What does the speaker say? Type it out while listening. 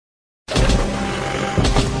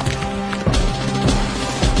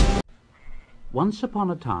Once upon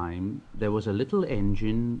a time there was a little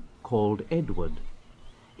engine called Edward.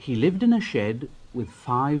 He lived in a shed with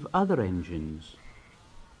 5 other engines.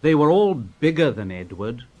 They were all bigger than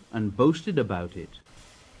Edward and boasted about it.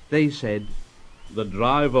 They said, "The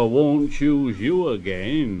driver won't choose you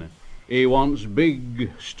again. He wants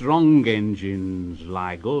big, strong engines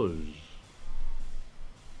like us."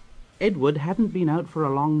 Edward hadn't been out for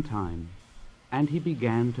a long time, and he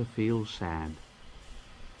began to feel sad.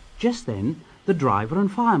 Just then the driver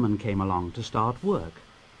and fireman came along to start work.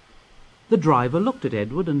 The driver looked at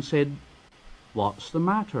Edward and said, "What's the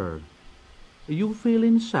matter? Are you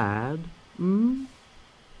feeling sad?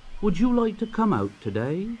 Would you like to come out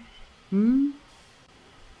today?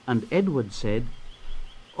 And Edward said,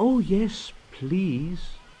 "Oh yes, please."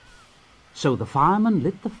 So the fireman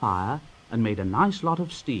lit the fire and made a nice lot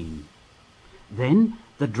of steam. Then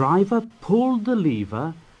the driver pulled the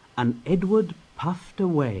lever and Edward puffed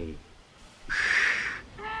away.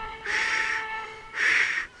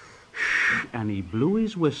 And he blew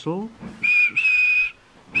his whistle.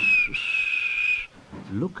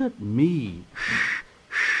 "Look at me.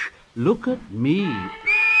 Look at me.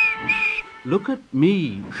 Look at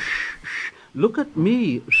me. Look at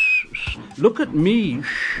me. Look at me.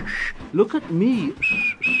 Look at me."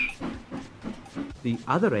 The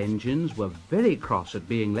other engines were very cross at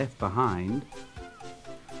being left behind,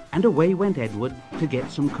 and away went Edward to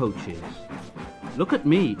get some coaches. "Look at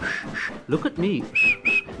me. Look at me.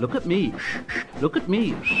 Look at me. Look at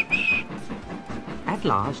me." At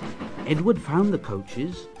last Edward found the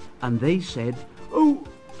coaches, and they said, "Oh,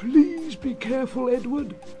 please be careful,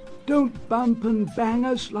 Edward. Don't bump and bang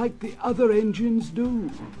us like the other engines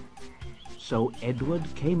do." So Edward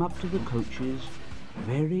came up to the coaches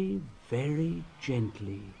very, very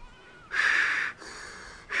gently.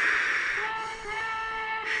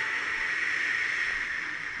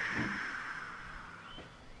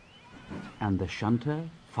 And the shunter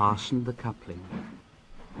fastened the coupling.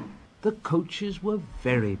 The coaches were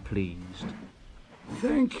very pleased.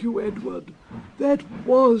 "Thank you, Edward. That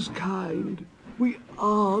was kind. We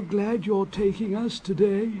are glad you're taking us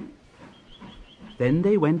today." Then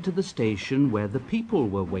they went to the station where the people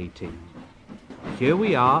were waiting. "Here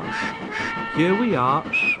we are. Here we are.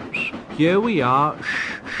 Here we are.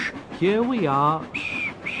 Here we are.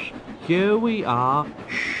 Here we are.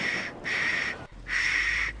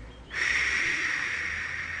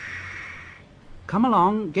 Come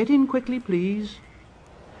along, get in quickly, please."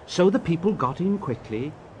 So the people got in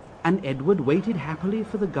quickly, and Edward waited happily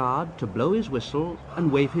for the guard to blow his whistle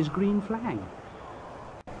and wave his green flag.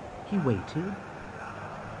 He waited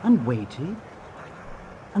and waited,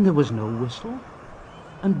 and there was no whistle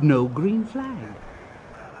and no green flag.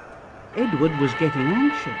 Edward was getting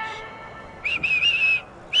anxious.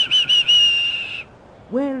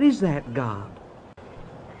 "Where is that guard?"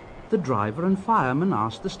 The driver and fireman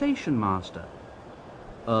asked the station master.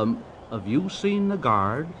 Have you seen the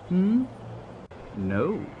guard?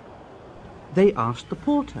 No." They asked the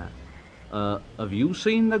porter. Have you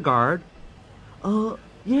seen the guard?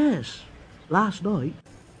 Yes, last night."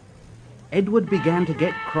 Edward began to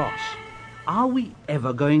get cross. Are we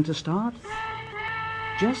ever going to start?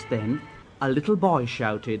 Just then a little boy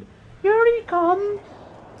shouted, "Here he comes!"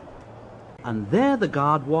 And there the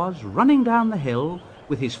guard was, running down the hill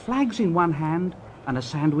with his flags in one hand and a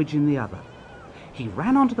sandwich in the other. He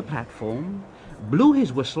ran onto the platform, blew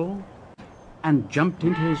his whistle, and jumped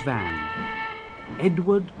into his van.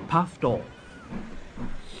 Edward puffed off.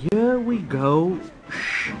 "Here we go.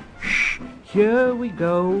 Here we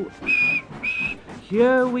go.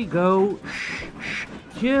 Here we go.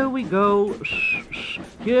 Here we go.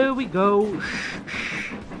 Here we go."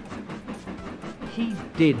 He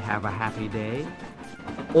did have a happy day.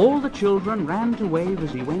 All the children ran to wave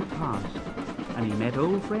as he went past, and he met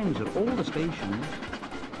old friends at all the stations.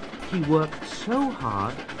 He worked so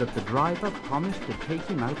hard that the driver promised to take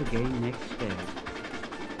him out again next day.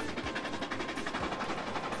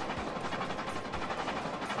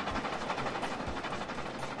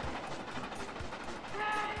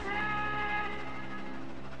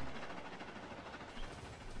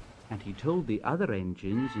 And he told the other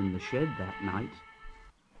engines in the shed that night,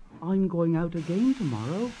 "I'm going out again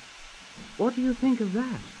tomorrow. What do you think of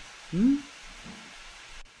that?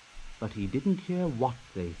 But he didn't hear what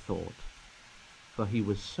they thought, for he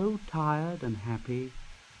was so tired and happy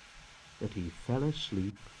that he fell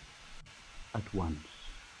asleep at once.